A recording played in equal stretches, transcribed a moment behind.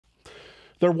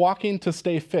They're walking to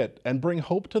stay fit and bring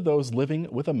hope to those living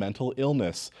with a mental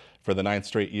illness. For the 9th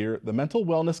straight year, the Mental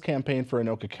Wellness Campaign for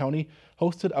Anoka County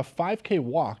hosted a 5K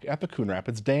walk at the Coon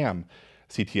Rapids Dam.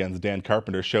 CTN's Dan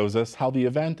Carpenter shows us how the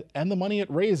event and the money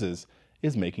it raises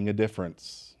is making a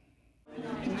difference.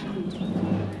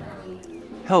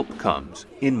 Help comes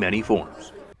in many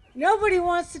forms. Nobody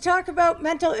wants to talk about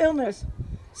mental illness,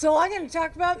 so I'm going to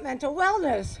talk about mental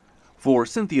wellness. For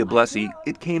Cynthia Blesi,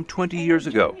 it came 20 years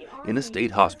ago in a state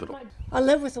hospital. I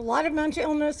live with a lot of mental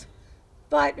illness,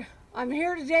 but I'm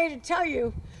here today to tell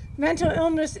you mental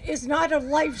illness is not a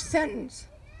life sentence,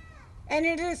 and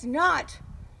it is not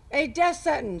a death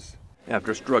sentence.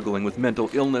 After struggling with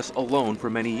mental illness alone for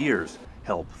many years,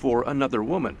 help for another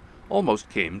woman almost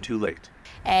came too late.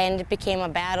 And it became a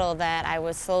battle that I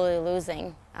was slowly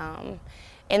losing.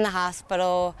 In the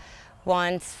hospital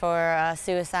once for a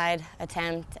suicide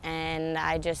attempt, and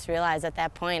I just realized at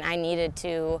that point I needed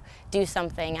to do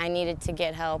something. I needed to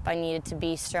get help. I needed to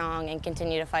be strong and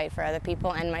continue to fight for other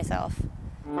people and myself.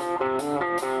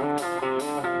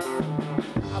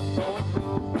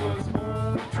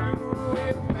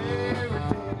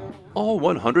 All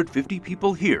 150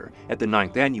 people here at the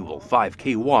 9th annual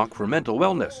 5K Walk for Mental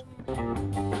Wellness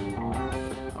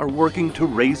are working to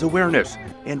raise awareness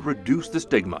and reduce the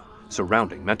stigma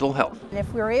surrounding mental health. And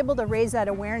if we're able to raise that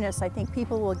awareness, I think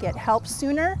people will get help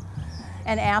sooner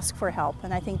and ask for help,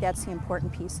 and I think that's the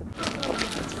important piece of it.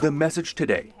 The message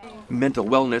today: mental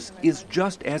wellness is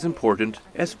just as important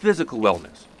as physical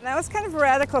wellness. That was kind of a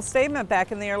radical statement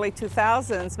back in the early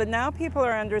 2000s, but now people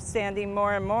are understanding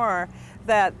more and more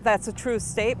that that's a true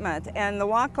statement, and the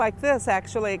walk like this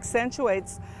actually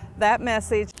accentuates that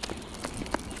message.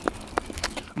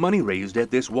 Money raised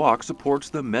at this walk supports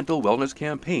the Mental Wellness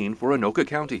Campaign for Anoka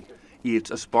County.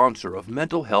 It's a sponsor of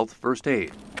mental health first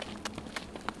aid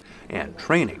and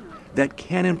training that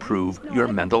can improve your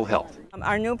mental health.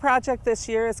 Our new project this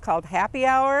year is called Happy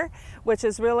Hour, which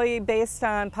is really based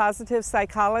on positive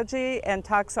psychology and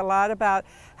talks a lot about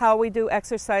how we do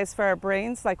exercise for our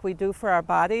brains like we do for our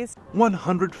bodies.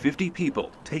 150 people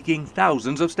taking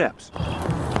thousands of steps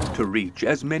to reach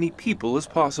as many people as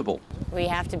possible. We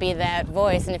have to be that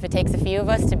voice, and if it takes a few of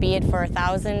us to be it for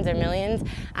thousands or millions,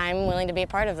 I'm willing to be a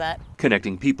part of that.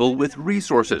 Connecting people with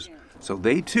resources so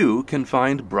they too can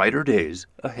find brighter days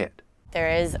ahead. There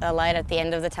is a light at the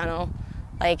end of the tunnel.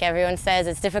 Like everyone says,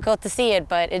 it's difficult to see it,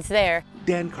 but it's there.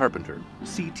 Dan Carpenter,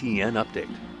 CTN Update.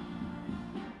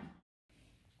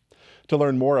 To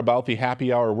learn more about the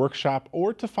Happy Hour workshop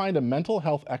or to find a mental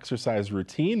health exercise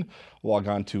routine, log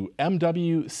on to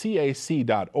mwcac.org.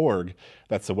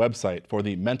 That's the website for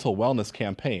the Mental Wellness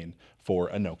Campaign for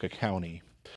Anoka County.